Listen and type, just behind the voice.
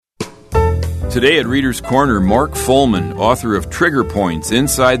Today at Reader's Corner, Mark Fullman, author of Trigger Points,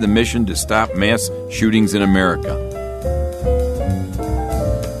 Inside the Mission to Stop Mass Shootings in America.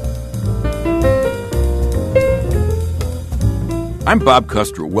 I'm Bob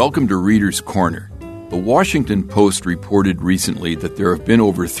Custro. Welcome to Reader's Corner. The Washington Post reported recently that there have been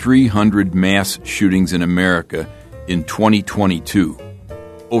over 300 mass shootings in America in 2022.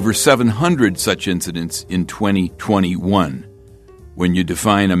 Over 700 such incidents in 2021. When you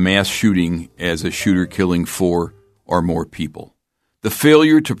define a mass shooting as a shooter killing 4 or more people. The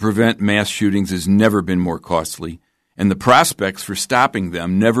failure to prevent mass shootings has never been more costly, and the prospects for stopping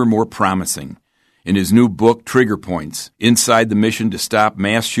them never more promising. In his new book, Trigger Points, Inside the Mission to Stop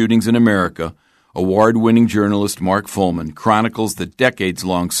Mass Shootings in America, award-winning journalist Mark Fullman chronicles the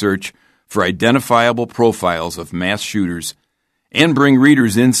decades-long search for identifiable profiles of mass shooters and bring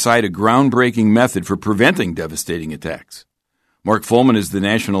readers inside a groundbreaking method for preventing devastating attacks. Mark Fullman is the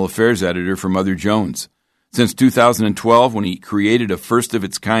national affairs editor for Mother Jones. Since 2012, when he created a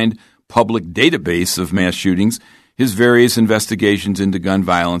first-of-its-kind public database of mass shootings, his various investigations into gun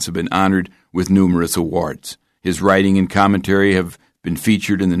violence have been honored with numerous awards. His writing and commentary have been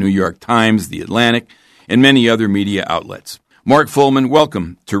featured in the New York Times, The Atlantic, and many other media outlets. Mark Fullman,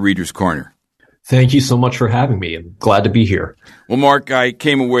 welcome to Reader's Corner. Thank you so much for having me. I'm glad to be here. Well, Mark, I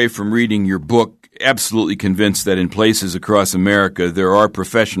came away from reading your book absolutely convinced that in places across America there are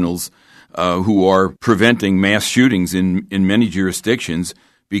professionals who are preventing mass shootings in many jurisdictions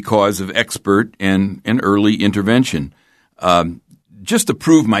because of expert and early intervention. Just to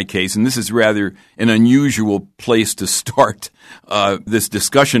prove my case, and this is rather an unusual place to start this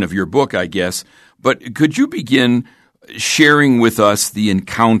discussion of your book, I guess, but could you begin sharing with us the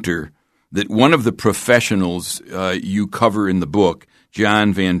encounter that one of the professionals you cover in the book,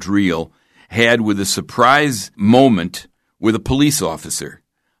 John Van Driel, had with a surprise moment with a police officer?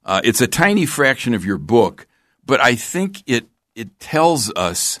 It's a tiny fraction of your book, but I think it tells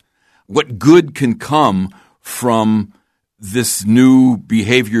us what good can come from this new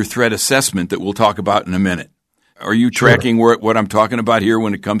behavior threat assessment that we'll talk about in a minute. Are you tracking what I'm talking about here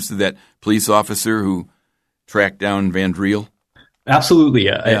when it comes to that police officer who tracked down Van Driel?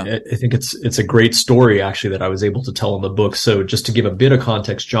 Absolutely. I think it's a great story, actually, that I was able to tell in the book. So just to give a bit of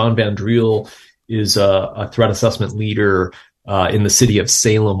context, John Van Driel is a threat assessment leader in the city of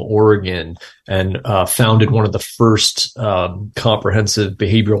Salem, Oregon, and founded one of the first comprehensive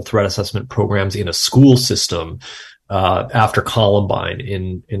behavioral threat assessment programs in a school system after Columbine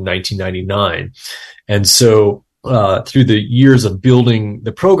in 1999. And so through the years of building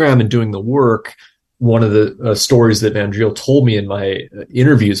the program and doing the work, one of the stories that Van Driel told me in my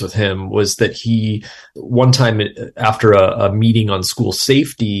interviews with him was that he, one time after a meeting on school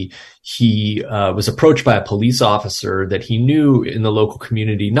safety, he was approached by a police officer that he knew in the local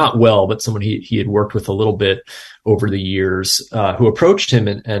community, not well, but someone he had worked with a little bit over the years, who approached him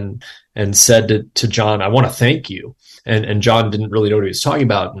and said to John, "I want to thank you." And John didn't really know what he was talking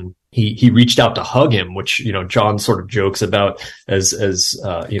about, and he reached out to hug him, which, John sort of jokes about as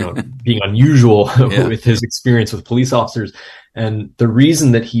being unusual with his experience with police officers. And the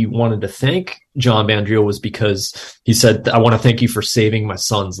reason that he wanted to thank John Van Driel was because he said, "I want to thank you for saving my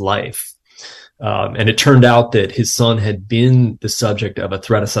son's life." And it turned out that his son had been the subject of a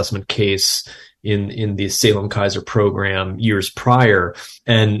threat assessment case in the Salem Kaiser program years prior.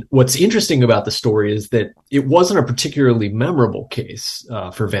 And what's interesting about the story is that it wasn't a particularly memorable case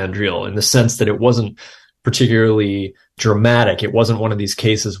for Van Driel, in the sense that it wasn't particularly dramatic. It wasn't one of these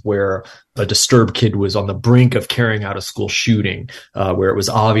cases where a disturbed kid was on the brink of carrying out a school shooting, where it was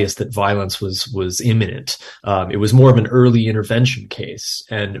obvious that violence was imminent. It was more of an early intervention case.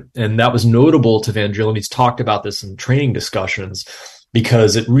 And that was notable to Van Driel, and he's talked about this in training discussions,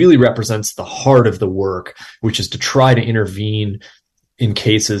 because it really represents the heart of the work, which is to try to intervene in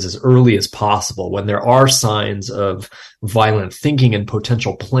cases as early as possible when there are signs of violent thinking and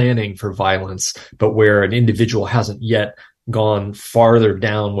potential planning for violence, but where an individual hasn't yet gone farther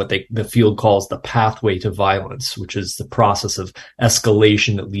down what the field calls the pathway to violence, which is the process of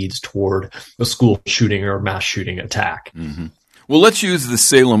escalation that leads toward a school shooting or mass shooting attack. Mm-hmm. Well, let's use the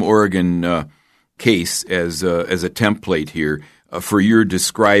Salem, Oregon case as a template here. For your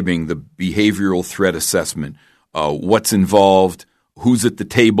describing the behavioral threat assessment, what's involved, who's at the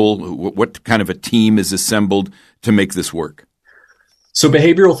table, what kind of a team is assembled to make this work? So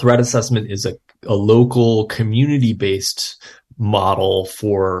behavioral threat assessment is a local community-based model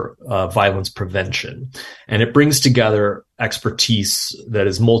for violence prevention. And it brings together expertise that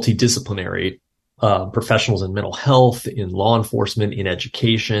is multidisciplinary, professionals in mental health, in law enforcement, in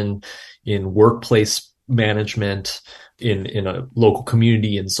education, in workplace management, in a local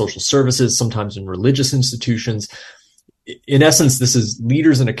community, in social services, sometimes in religious institutions. In essence, this is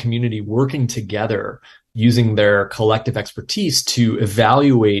leaders in a community working together, using their collective expertise to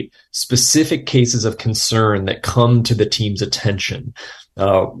evaluate specific cases of concern that come to the team's attention.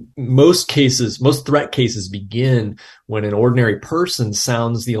 Most threat cases begin when an ordinary person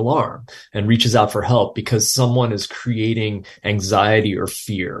sounds the alarm and reaches out for help because someone is creating anxiety or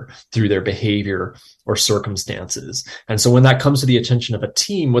fear through their behavior or circumstances. And so when that comes to the attention of a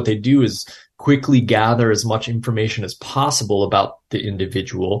team, what they do is quickly gather as much information as possible about the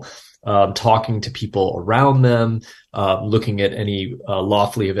individual, talking to people around them, looking at any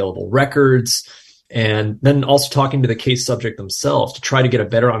lawfully available records, and then also talking to the case subject themselves to try to get a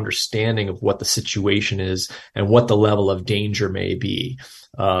better understanding of what the situation is and what the level of danger may be,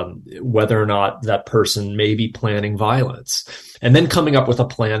 whether or not that person may be planning violence, and then coming up with a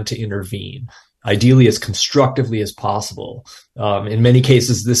plan to intervene, ideally as constructively as possible. In many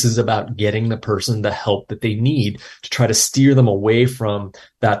cases, this is about getting the person the help that they need to try to steer them away from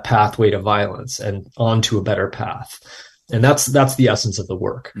that pathway to violence and onto a better path. And that's the essence of the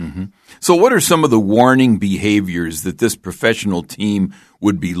work. Mm-hmm. So what are some of the warning behaviors that this professional team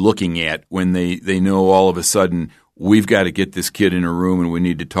would be looking at when they know all of a sudden we've got to get this kid in a room and we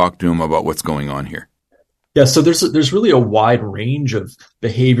need to talk to him about what's going on here? Yeah, so there's really a wide range of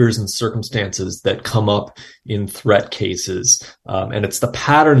behaviors and circumstances that come up in threat cases. And it's the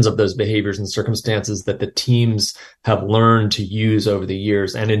patterns of those behaviors and circumstances that the teams have learned to use over the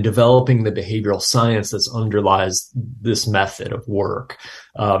years and in developing the behavioral science that underlies this method of work.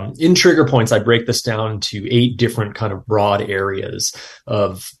 In Trigger Points, I break this down to 8 different kind of broad areas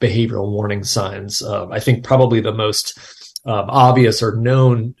of behavioral warning signs. I think probably the most obvious or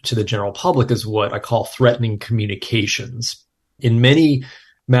known to the general public is what I call threatening communications. In many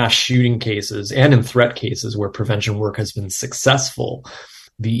mass shooting cases and in threat cases where prevention work has been successful,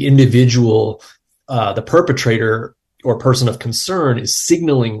 the individual, the perpetrator or person of concern is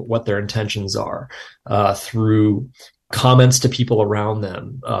signaling what their intentions are through comments to people around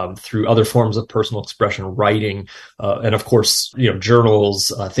them, through other forms of personal expression, writing, and of course, journals,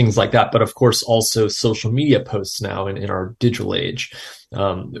 things like that. But of course, also social media posts now in our digital age.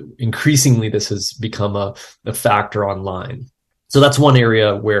 Increasingly, this has become a factor online. So that's one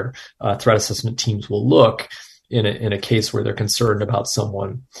area where threat assessment teams will look in a case where they're concerned about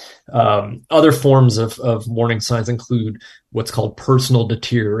someone. Other forms of warning signs include what's called personal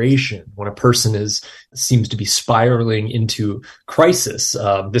deterioration, when a person seems to be spiraling into crisis.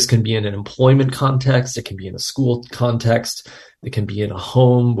 This can be in an employment context, it can be in a school context, it can be in a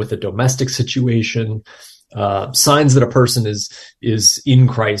home with a domestic situation. Signs that a person is in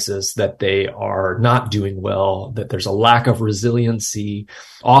crisis, that they are not doing well, that there's a lack of resiliency.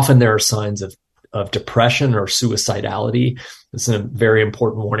 Often there are signs of depression or suicidality. It's a very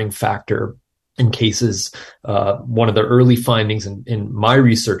important warning factor in cases. One of the early findings in my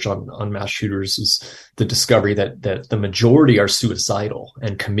research on mass shooters is the discovery that the majority are suicidal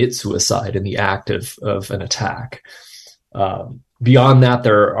and commit suicide in the act of an attack. Beyond that,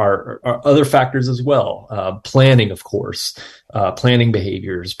 there are other factors as well. Planning, of course, planning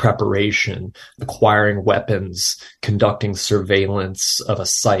behaviors, preparation, acquiring weapons, conducting surveillance of a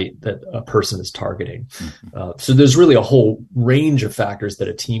site that a person is targeting. Mm-hmm. So there's really a whole range of factors that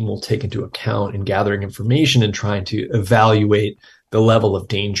a team will take into account in gathering information and trying to evaluate the level of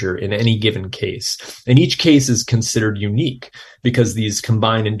danger in any given case. And each case is considered unique because these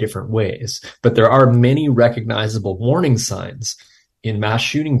combine in different ways. But there are many recognizable warning signs in mass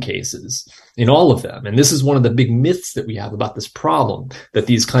shooting cases, in all of them. And this is one of the big myths that we have about this problem, that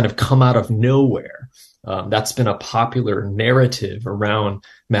these kind of come out of nowhere. That's been a popular narrative around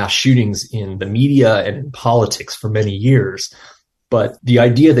mass shootings in the media and in politics for many years. But the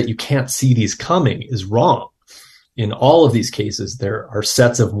idea that you can't see these coming is wrong. In all of these cases, there are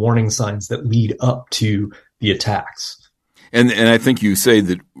sets of warning signs that lead up to the attacks. And I think you say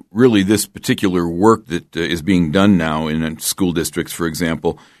that really this particular work that is being done now in school districts, for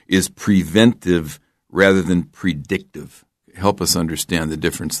example, is preventive rather than predictive. Help us understand the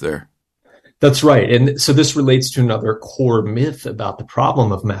difference there. That's right. And so this relates to another core myth about the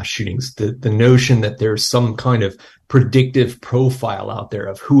problem of mass shootings, the notion that there's some kind of predictive profile out there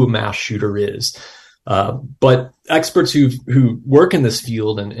of who a mass shooter is. But experts who work in this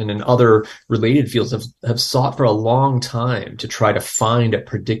field and in other related fields have sought for a long time to try to find a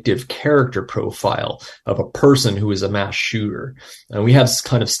predictive character profile of a person who is a mass shooter. And we have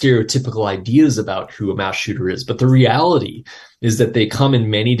kind of stereotypical ideas about who a mass shooter is, but the reality is that they come in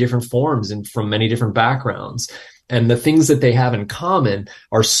many different forms and from many different backgrounds. And the things that they have in common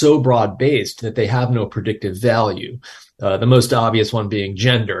are so broad-based that they have no predictive value. The most obvious one being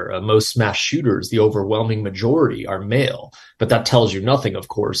gender. Most mass shooters, the overwhelming majority, are male. But that tells you nothing, of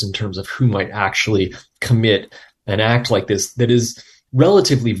course, in terms of who might actually commit an act like this that is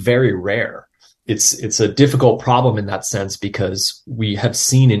relatively very rare. It's a difficult problem in that sense because we have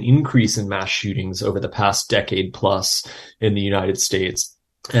seen an increase in mass shootings over the past decade plus in the United States,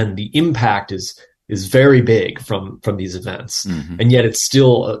 and the impact is very big from these events. Mm-hmm. And yet it's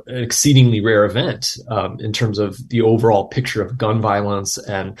still an exceedingly rare event in terms of the overall picture of gun violence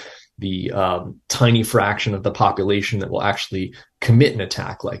and the tiny fraction of the population that will actually commit an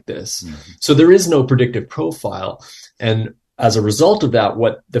attack like this. Mm-hmm. So there is no predictive profile. And as a result of that,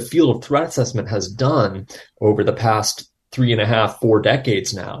 what the field of threat assessment has done over the past 3.5, 4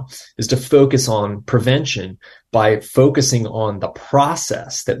 decades now is to focus on prevention by focusing on the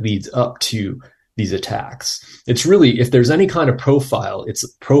process that leads up to these attacks. It's really, if there's any kind of profile, it's a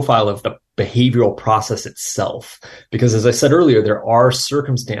profile of the behavioral process itself. Because as I said earlier, there are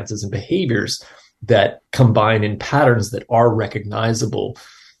circumstances and behaviors that combine in patterns that are recognizable,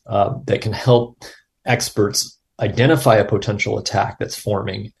 that can help experts identify a potential attack that's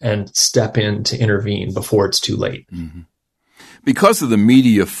forming and step in to intervene before it's too late. Mm-hmm. Because of the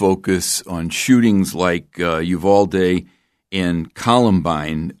media focus on shootings like Uvalde and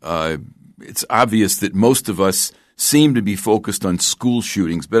Columbine, it's obvious that most of us seem to be focused on school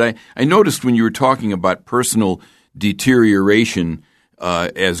shootings. But I noticed when you were talking about personal deterioration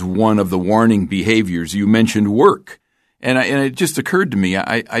as one of the warning behaviors, you mentioned work. And it just occurred to me,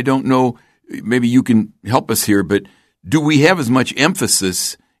 I don't know, maybe you can help us here, but do we have as much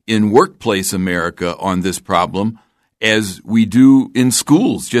emphasis in workplace America on this problem as we do in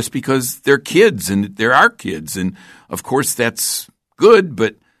schools, just because they're kids and they're our kids? And of course that's good,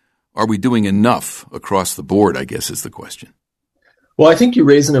 but are we doing enough across the board, I guess is the question. Well, I think you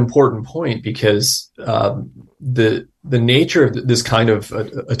raise an important point because the nature of this kind of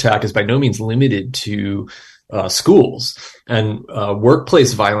attack is by no means limited to schools. And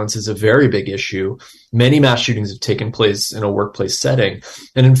workplace violence is a very big issue. Many mass shootings have taken place in a workplace setting.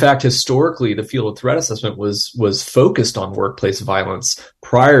 And in fact, historically, the field of threat assessment was focused on workplace violence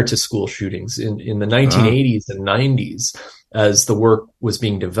prior to school shootings in the 1980s and 90s as the work was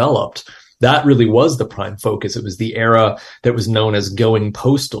being developed. That really was the prime focus. It was the era that was known as going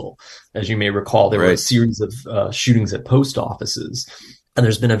postal. As you may recall, there were a series of shootings at post offices. And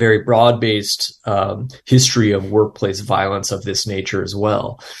there's been a very broad-based history of workplace violence of this nature as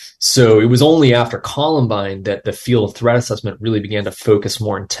well. So it was only after Columbine that the field of threat assessment really began to focus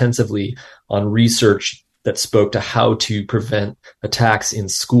more intensively on research that spoke to how to prevent attacks in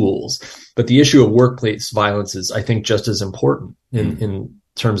schools. But the issue of workplace violence is, I think, just as important in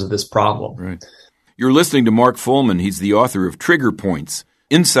terms of this problem. Right. You're listening to Mark Fullman. He's the author of Trigger Points,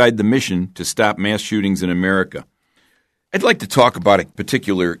 Inside the Mission to Stop Mass Shootings in America. I'd like to talk about a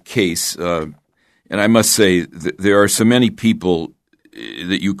particular case, and I must say that there are so many people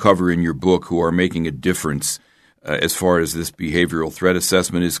that you cover in your book who are making a difference as far as this behavioral threat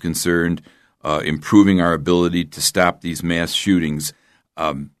assessment is concerned, improving our ability to stop these mass shootings.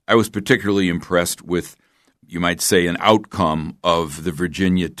 I was particularly impressed with, you might say, an outcome of the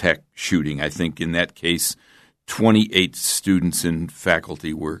Virginia Tech shooting. I think in that case, 28 students and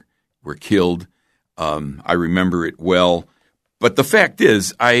faculty were killed. I remember it well. But the fact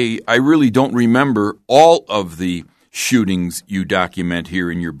is, I really don't remember all of the shootings you document here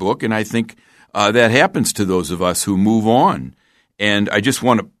in your book, and I think that happens to those of us who move on. And I just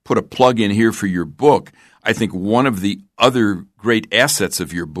want to put a plug in here for your book. I think one of the other great assets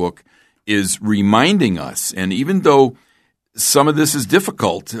of your book is reminding us, and even though some of this is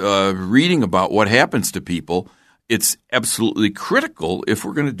difficult, reading about what happens to people, it's absolutely critical if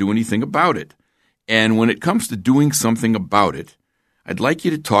we're going to do anything about it. And when it comes to doing something about it, I'd like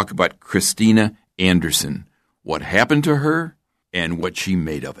you to talk about Christina Anderson, what happened to her and what she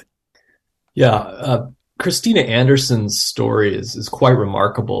made of it. Yeah, Christina Anderson's story is quite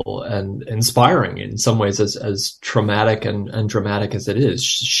remarkable and inspiring in some ways, as traumatic and dramatic as it is.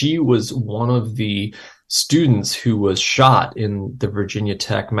 She was one of the students who was shot in the Virginia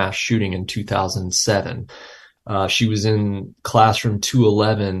Tech mass shooting in 2007. She was in classroom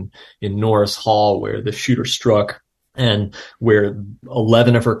 211 in Norris Hall where the shooter struck and where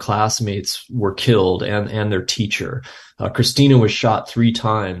 11 of her classmates were killed and their teacher. Christina was shot 3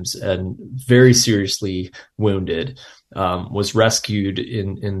 times and very seriously wounded, was rescued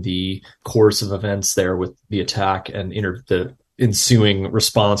in the course of events there with the attack and the ensuing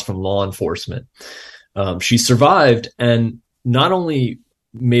response from law enforcement. She survived and not only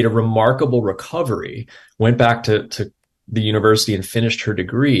made a remarkable recovery, went back to the university and finished her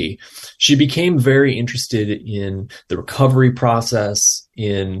degree, she became very interested in the recovery process,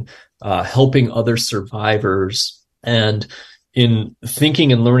 in helping other survivors, and in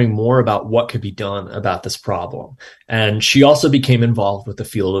thinking and learning more about what could be done about this problem. And she also became involved with the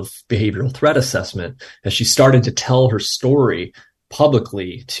field of behavioral threat assessment as she started to tell her story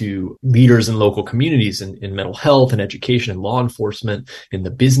publicly to leaders in local communities in mental health and education and law enforcement, in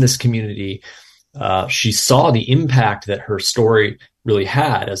the business community. She saw the impact that her story really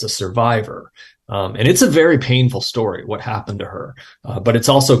had as a survivor. And it's a very painful story, what happened to her. But it's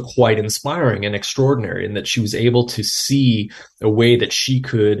also quite inspiring and extraordinary in that she was able to see a way that she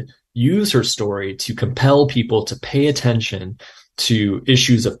could use her story to compel people to pay attention to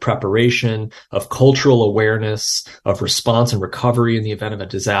issues of preparation, of cultural awareness, of response and recovery in the event of a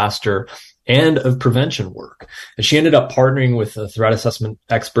disaster, and of prevention work. And she ended up partnering with a threat assessment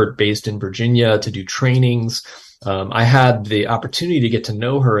expert based in Virginia to do trainings. I had the opportunity to get to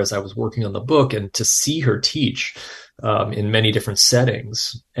know her as I was working on the book and to see her teach in many different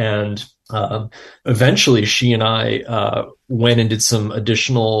settings. And eventually she and I went and did some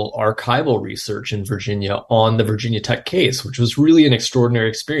additional archival research in Virginia on the Virginia Tech case, which was really an extraordinary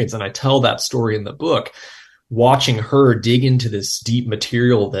experience. And I tell that story in the book, watching her dig into this deep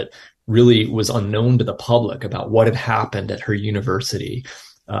material that really was unknown to the public about what had happened at her university.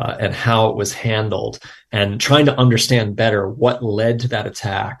 And how it was handled, and trying to understand better what led to that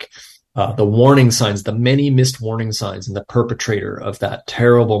attack, the warning signs, the many missed warning signs in the perpetrator of that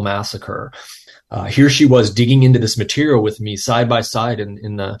terrible massacre. Here she was digging into this material with me side by side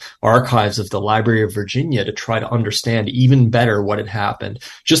in the archives of the Library of Virginia to try to understand even better what had happened.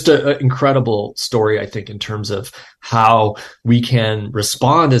 Just an incredible story, I think, in terms of how we can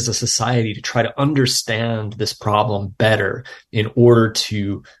respond as a society to try to understand this problem better in order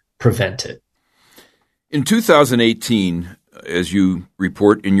to prevent it. In 2018, as you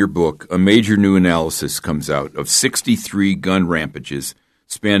report in your book, a major new analysis comes out of 63 gun rampages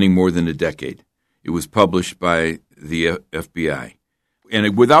spanning more than a decade. It was published by the FBI.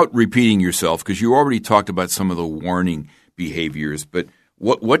 And without repeating yourself, because you already talked about some of the warning behaviors, but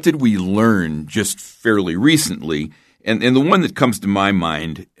what did we learn just fairly recently? And the one that comes to my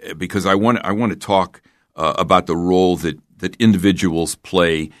mind, because I want to talk about the role that individuals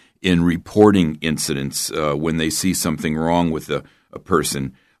play in reporting incidents when they see something wrong with a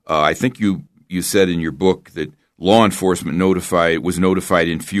person. I think you said in your book that law enforcement was notified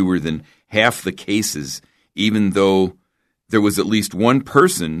in fewer than half the cases, even though there was at least one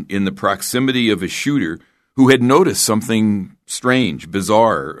person in the proximity of a shooter who had noticed something strange,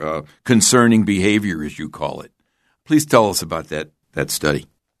 bizarre, concerning behavior, as you call it. Please tell us about that study.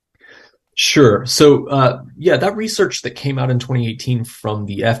 Sure. So, that research that came out in 2018 from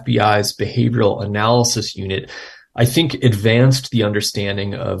the FBI's Behavioral Analysis Unit, I think advanced the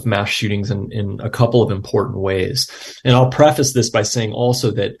understanding of mass shootings in a couple of important ways. And I'll preface this by saying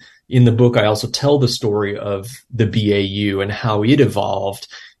also that in the book, I also tell the story of the BAU and how it evolved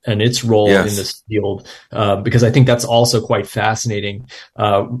and its role in this field, because I think that's also quite fascinating.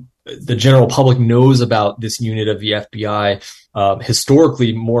 The general public knows about this unit of the FBI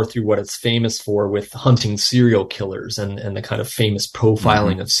historically more through what it's famous for with hunting serial killers and the kind of famous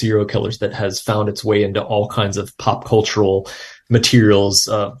profiling of serial killers that has found its way into all kinds of pop cultural materials,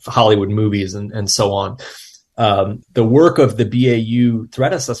 Hollywood movies, and so on. The work of the BAU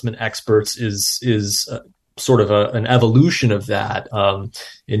threat assessment experts is sort of an evolution of that,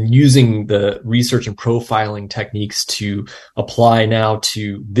 in using the research and profiling techniques to apply now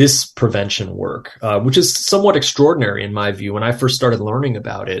to this prevention work, which is somewhat extraordinary in my view. When I first started learning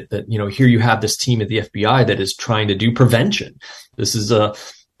about it, that, here you have this team at the FBI that is trying to do prevention. This is an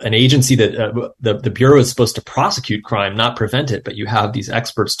agency that the Bureau is supposed to prosecute crime, not prevent it, but you have these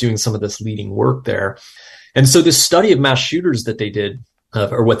experts doing some of this leading work there. And so this study of mass shooters that they did,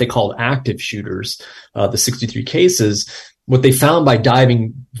 or what they called active shooters, the 63 cases, what they found by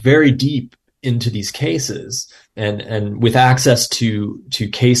diving very deep into these cases and with access to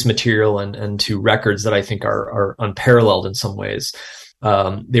case material and to records that I think are unparalleled in some ways,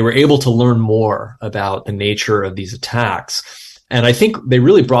 they were able to learn more about the nature of these attacks. And I think they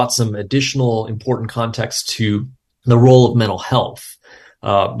really brought some additional important context to the role of mental health,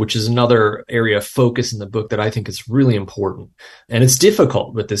 which is another area of focus in the book that I think is really important. And it's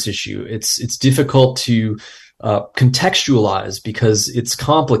difficult with this issue. It's difficult to contextualize because it's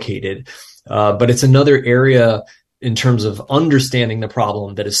complicated, but it's another area in terms of understanding the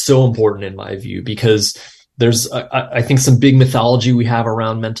problem that is so important in my view, because there's, I think, some big mythology we have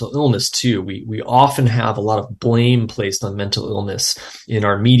around mental illness too. We often have a lot of blame placed on mental illness in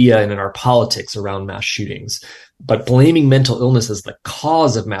our media and in our politics around mass shootings. But blaming mental illness as the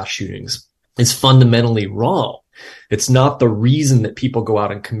cause of mass shootings is fundamentally wrong. It's not the reason that people go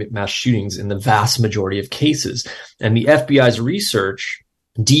out and commit mass shootings in the vast majority of cases. And the FBI's research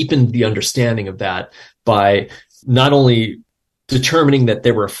deepened the understanding of that by not only determining that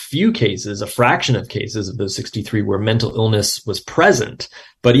there were a few cases, a fraction of cases of those 63 where mental illness was present,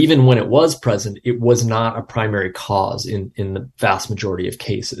 but even when it was present, it was not a primary cause in the vast majority of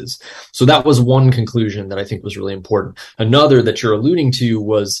cases. So that was one conclusion that I think was really important. Another that you're alluding to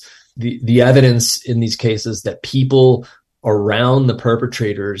was the evidence in these cases that people around the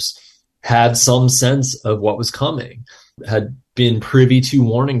perpetrators had some sense of what was coming, had been privy to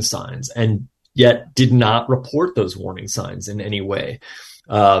warning signs, and yet did not report those warning signs in any way.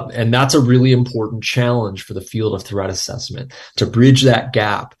 And that's a really important challenge for the field of threat assessment, to bridge that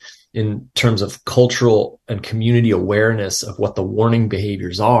gap in terms of cultural and community awareness of what the warning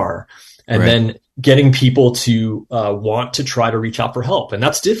behaviors are, and then getting people to want to try to reach out for help. And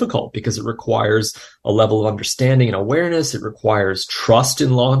that's difficult because it requires a level of understanding and awareness. It requires trust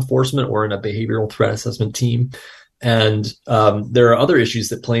in law enforcement or in a behavioral threat assessment team. And there are other issues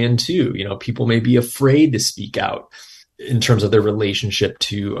that play in too. You know, people may be afraid to speak out in terms of their relationship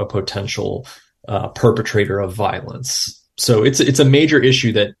to a potential perpetrator of violence. So it's a major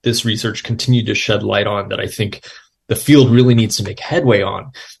issue that this research continued to shed light on, that I think the field really needs to make headway on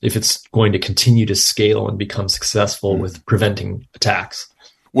if it's going to continue to scale and become successful with preventing attacks.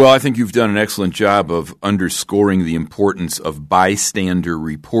 Well, I think you've done an excellent job of underscoring the importance of bystander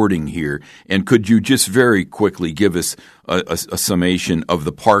reporting here. And could you just very quickly give us a summation of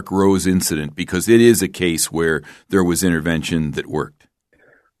the Park Rose incident, because it is a case where there was intervention that worked?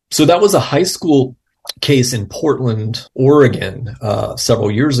 So that was a high school case in Portland, Oregon,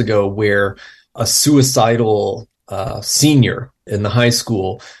 several years ago, where a suicidal senior in the high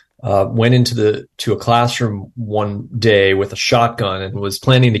school went into a classroom one day with a shotgun and was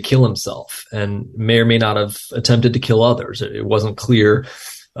planning to kill himself, and may or may not have attempted to kill others. It wasn't clear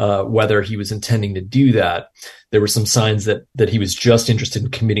whether he was intending to do that. There were some signs that he was just interested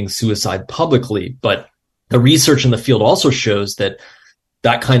in committing suicide publicly, but the research in the field also shows that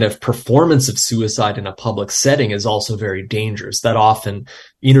kind of performance of suicide in a public setting is also very dangerous. That often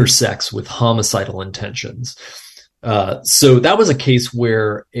intersects with homicidal intentions. So that was a case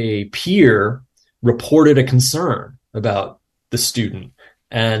where a peer reported a concern about the student,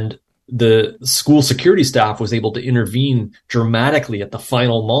 and the school security staff was able to intervene dramatically at the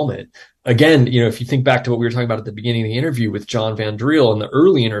final moment. Again, you know, if you think back to what we were talking about at the beginning of the interview with John Van Driel and the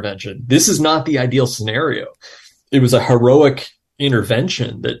early intervention, this is not the ideal scenario. It was a heroic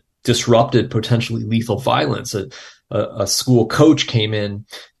intervention that disrupted potentially lethal violence. A school coach came in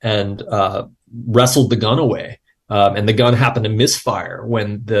and wrestled the gun away. And the gun happened to misfire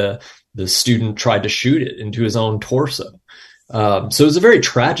when the student tried to shoot it into his own torso. So it was a very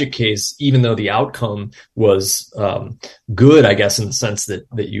tragic case, even though the outcome was good, I guess, in the sense that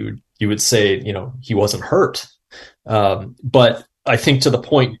you would say, you know, he wasn't hurt. But I think to the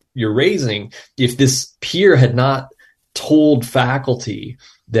point you're raising, if this peer had not told faculty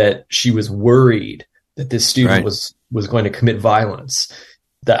that she was worried that this student was going to commit violence,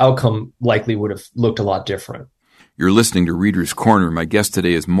 the outcome likely would have looked a lot different. You're listening to Reader's Corner. My guest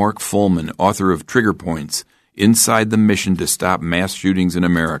today is Mark Fullman, author of Trigger Points, Inside the Mission to Stop Mass Shootings in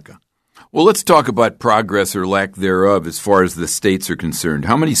America. Well, let's talk about progress or lack thereof as far as the states are concerned.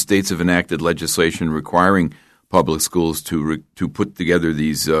 How many states have enacted legislation requiring public schools to put together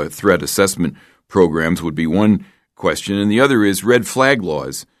these threat assessment programs would be one question. And the other is red flag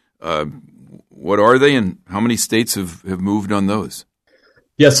laws. What are they, and how many states have moved on those?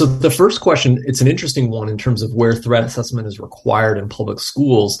 Yeah, so the first question, it's an interesting one in terms of where threat assessment is required in public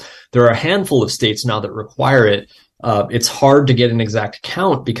schools. There are a handful of states now that require it. It's hard to get an exact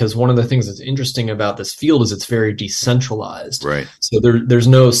count because one of the things that's interesting about this field is it's very decentralized. Right. So there's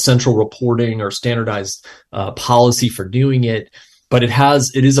no central reporting or standardized policy for doing it, but it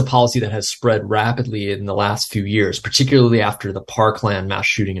is a policy that has spread rapidly in the last few years, particularly after the Parkland mass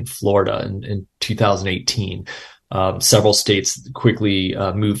shooting in Florida in 2018. Several states quickly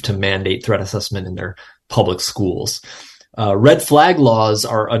moved to mandate threat assessment in their public schools. Red flag laws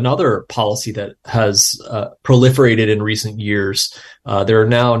are another policy that has proliferated in recent years. There are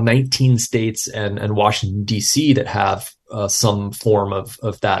now 19 states and Washington, D.C. that have some form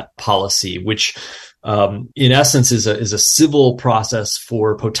of that policy, which in essence is a civil process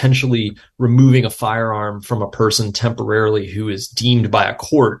for potentially removing a firearm from a person temporarily who is deemed by a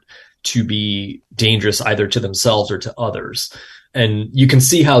court to be dangerous either to themselves or to others. And you can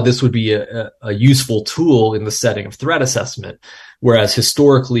see how this would be a useful tool in the setting of threat assessment, whereas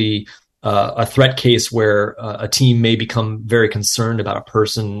historically a threat case where a team may become very concerned about a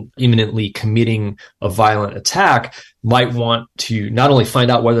person imminently committing a violent attack might want to not only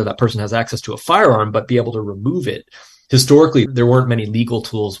find out whether that person has access to a firearm, but be able to remove it. Historically, there weren't many legal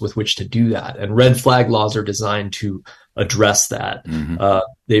tools with which to do that. And red flag laws are designed to address that. Mm-hmm.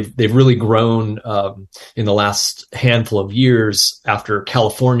 They've really grown in the last handful of years after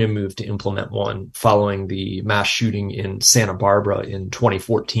California moved to implement one following the mass shooting in Santa Barbara in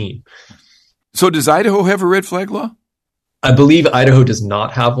 2014. So does Idaho have a red flag law? I believe Idaho does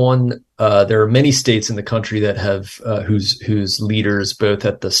not have one. There are many states in the country that have whose leaders, both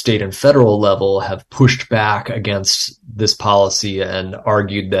at the state and federal level, have pushed back against this policy and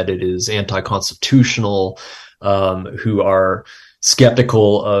argued that it is anti-constitutional, who are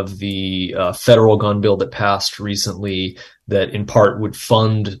skeptical of the federal gun bill that passed recently that in part would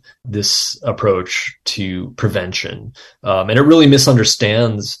fund this approach to prevention. And it really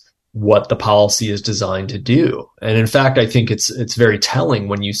misunderstands what the policy is designed to do. And in fact, I think it's very telling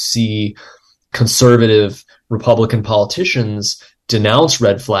when you see conservative Republican politicians denounce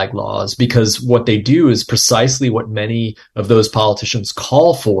red flag laws, because what they do is precisely what many of those politicians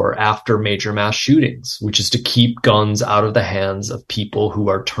call for after major mass shootings, which is to keep guns out of the hands of people who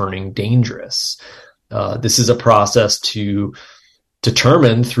are turning dangerous. This is a process to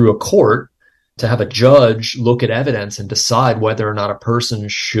determine through a court, to have a judge look at evidence and decide whether or not a person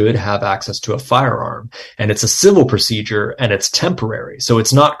should have access to a firearm. And it's a civil procedure and it's temporary. So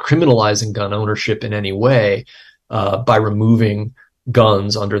it's not criminalizing gun ownership in any way by removing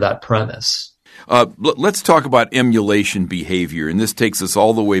guns under that premise. Let's talk about emulation behavior. And this takes us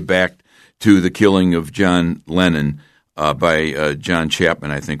all the way back to the killing of John Lennon by John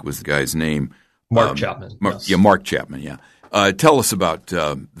Chapman, I think was the guy's name. Mark Chapman. Yes. Yeah, Mark Chapman, yeah. Tell us about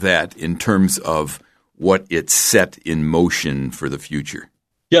that in terms of what it set in motion for the future.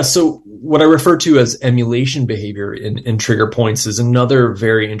 Yeah, so what I refer to as emulation behavior in trigger points is another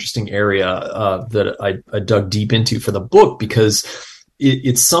very interesting area that I dug deep into for the book, because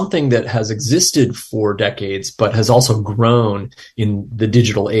it's something that has existed for decades, but has also grown in the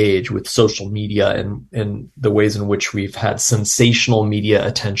digital age with social media and the ways in which we've had sensational media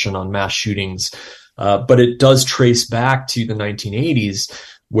attention on mass shootings. But it does trace back to the 1980s,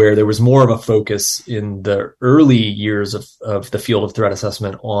 where there was more of a focus in the early years of the field of threat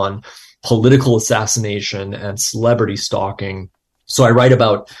assessment on political assassination and celebrity stalking. So I write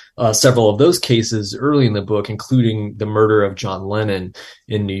about several of those cases early in the book, including the murder of John Lennon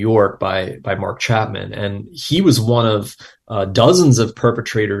in New York by Mark Chapman. And he was one of dozens of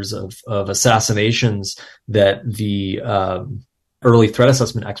perpetrators of assassinations that the early threat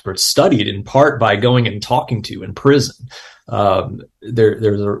assessment experts studied, in part by going and talking to in prison.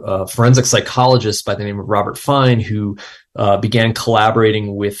 There's a forensic psychologist by the name of Robert Fine who began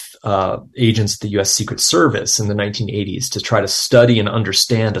collaborating with agents at the U.S. Secret Service in the 1980s to try to study and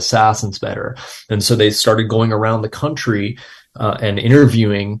understand assassins better. And so they started going around the country and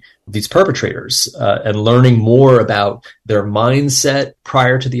interviewing these perpetrators and learning more about their mindset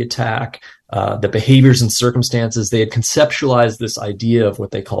prior to the attack, the behaviors and circumstances. They had conceptualized this idea of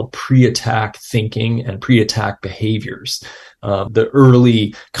what they called pre-attack thinking and pre-attack behaviors, the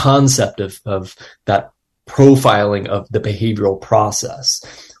early concept of that profiling of the behavioral process.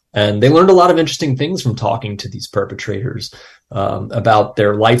 And they learned a lot of interesting things from talking to these perpetrators about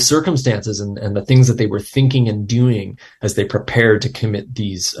their life circumstances and the things that they were thinking and doing as they prepared to commit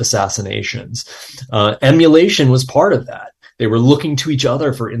these assassinations. Emulation was part of that. They were looking to each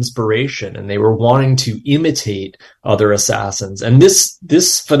other for inspiration, and they were wanting to imitate other assassins. And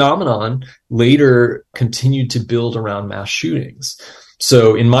this phenomenon later continued to build around mass shootings.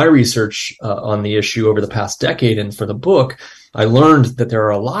 So in my research on the issue over the past decade and for the book, I learned that there are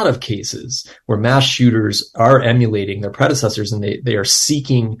a lot of cases where mass shooters are emulating their predecessors, and they are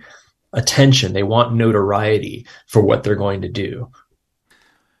seeking attention. They want notoriety for what they're going to do.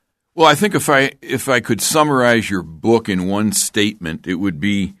 Well, I think if I could summarize your book in one statement, it would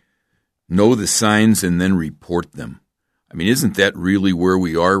be know the signs and then report them. I mean, isn't that really where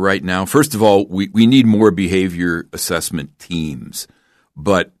we are right now? First of all, we need more behavior assessment teams.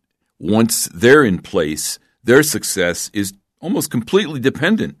 But once they're in place, their success is almost completely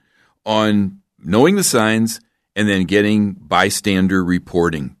dependent on knowing the signs and then getting bystander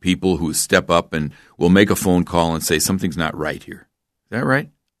reporting, people who step up and will make a phone call and say something's not right here. Is that right?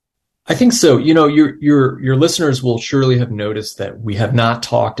 I think so. You know, your listeners will surely have noticed that we have not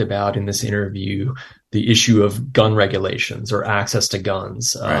talked about in this interview the issue of gun regulations or access to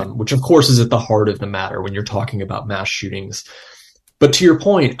guns, right, which of course is at the heart of the matter when you're talking about mass shootings. But to your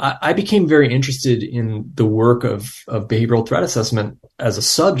point, I became very interested in the work of behavioral threat assessment as a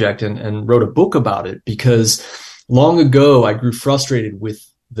subject and wrote a book about it because long ago I grew frustrated with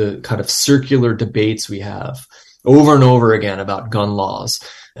the kind of circular debates we have over and over again about gun laws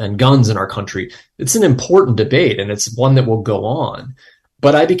and guns in our country. It's an important debate and it's one that will go on.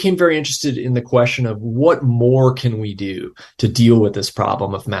 But I became very interested in the question of what more can we do to deal with this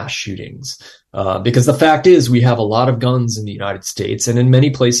problem of mass shootings? Because the fact is we have a lot of guns in the United States, and in many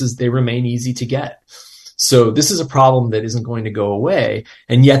places they remain easy to get. So this is a problem that isn't going to go away,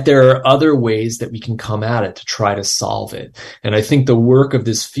 and yet there are other ways that we can come at it to try to solve it. And I think the work of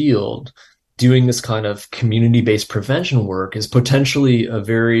this field, doing this kind of community-based prevention work, is potentially a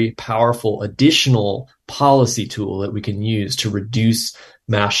very powerful additional policy tool that we can use to reduce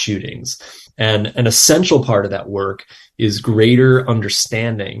mass shootings. And an essential part of that work is greater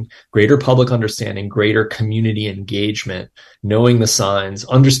understanding, greater public understanding, greater community engagement, knowing the signs,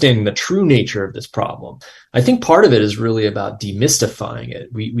 understanding the true nature of this problem. I think part of it is really about demystifying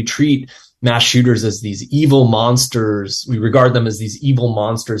it. We treat mass shooters as these evil monsters. We regard them as these evil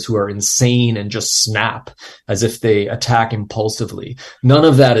monsters who are insane and just snap as if they attack impulsively. None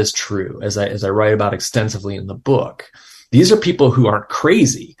of that is true, as I write about extensively in the book. These are people who aren't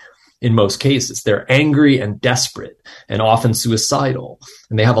crazy in most cases. They're angry and desperate and often suicidal,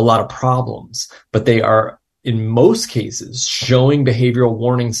 and they have a lot of problems, but they are, in most cases, showing behavioral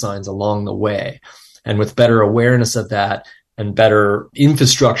warning signs along the way. And with better awareness of that and better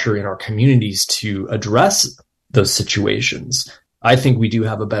infrastructure in our communities to address those situations, I think we do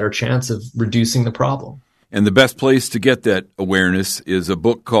have a better chance of reducing the problem. And the best place to get that awareness is a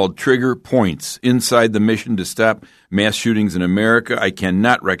book called Trigger Points, Inside the Mission to Stop Mass Shootings in America. I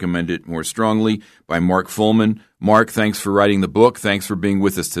cannot recommend it more strongly, by Mark Fullman. Mark, thanks for writing the book. Thanks for being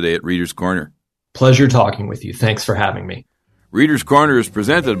with us today at Reader's Corner. Pleasure talking with you. Thanks for having me. Reader's Corner is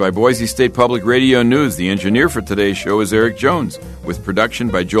presented by Boise State Public Radio News. The engineer for today's show is Eric Jones, with production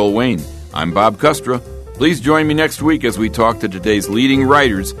by Joel Wayne. I'm Bob Custra. Please join me next week as we talk to today's leading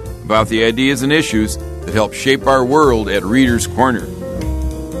writers about the ideas and issues that help shape our world at Reader's Corner.